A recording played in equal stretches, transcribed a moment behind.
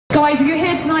Guys, if you're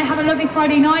here tonight, have a lovely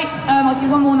Friday night. I'll do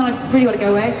one more and then I've really got to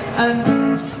go away.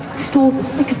 Stalls are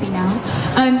sick of me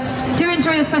now. Do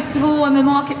enjoy the festival and the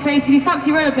marketplace. If you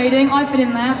fancy rollerblading, I've been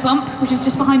in there, Bump, which is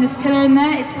just behind this pillar in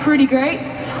there. It's pretty great.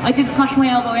 I did smash my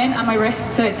elbow in and my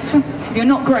wrist, so it's, if you're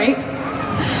not great,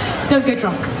 don't go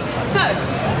drunk. So,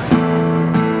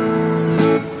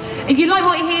 if you like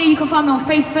what you hear, you can find me on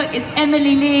Facebook. It's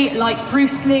Emily Lee, like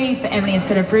Bruce Lee, but Emily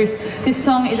instead of Bruce. This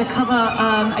song is a cover,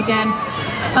 again.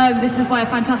 This is by a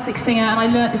fantastic singer, and I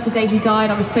learnt this the day he died.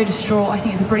 I was so distraught. I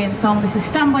think it's a brilliant song. This is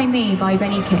Stand By Me by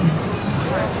Benny King.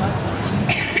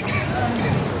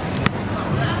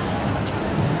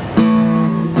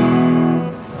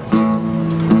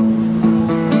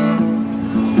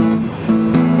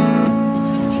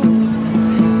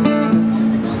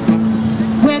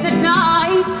 Where the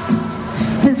night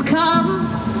has come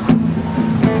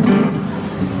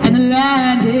and the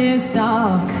land is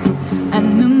dark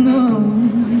and the moon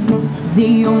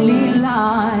the only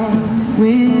light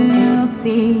we'll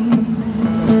see.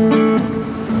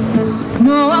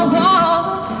 No, I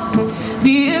won't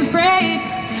be afraid.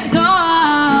 No,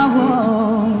 I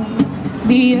won't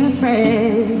be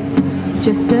afraid.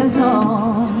 Just as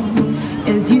long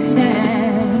as you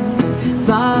stand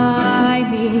by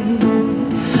me.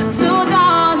 So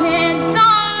darling,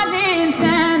 darling,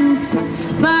 stand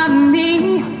by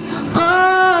me.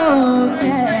 Oh,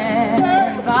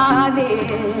 stand by me.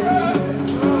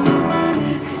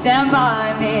 Stand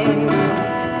by me,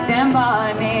 stand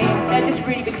by me. They're just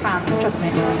really big fans, trust me.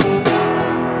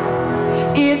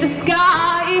 If the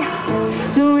sky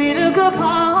that we look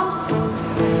upon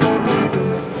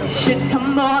should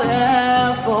tumble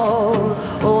and fall,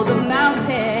 or the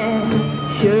mountains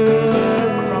should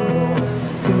crumble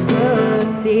to the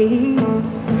sea,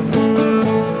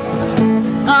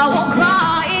 I won't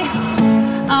cry,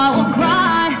 I won't cry.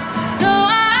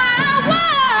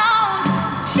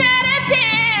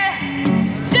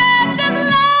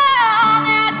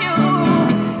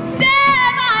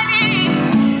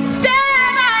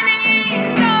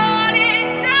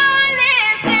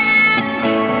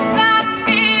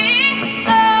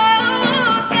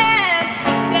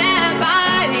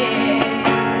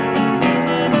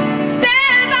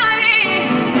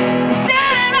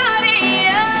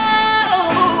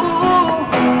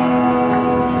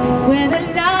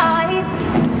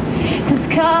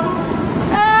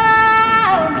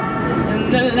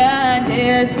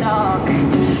 Dark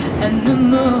and the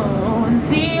moon's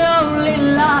the only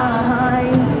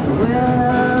light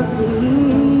we'll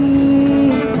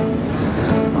see.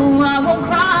 Oh, I won't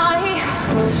cry,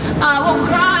 I won't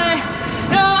cry.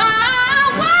 No,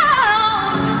 I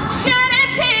won't shed a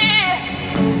tear.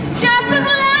 Just as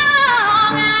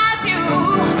long as you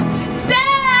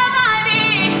stand by me,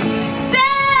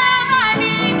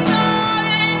 darling,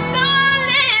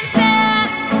 darling, stand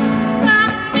by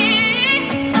me.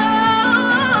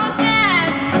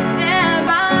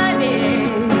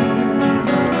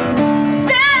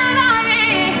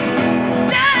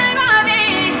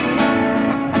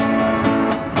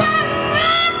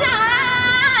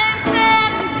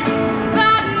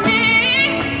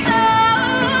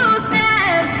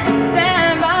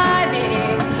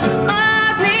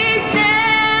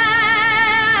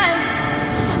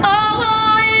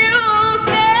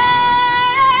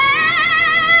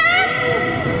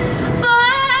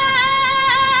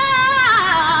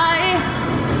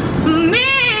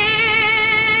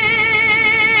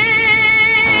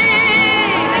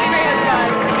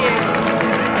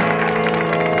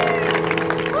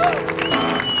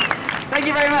 Thank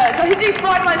you very much. I should do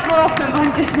Friday nights more often, but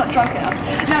I'm just not drunk enough.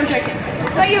 No, I'm joking.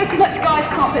 Thank you so much, guys.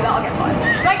 Can't say that, I'll get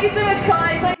fined. Thank you so much,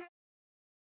 guys.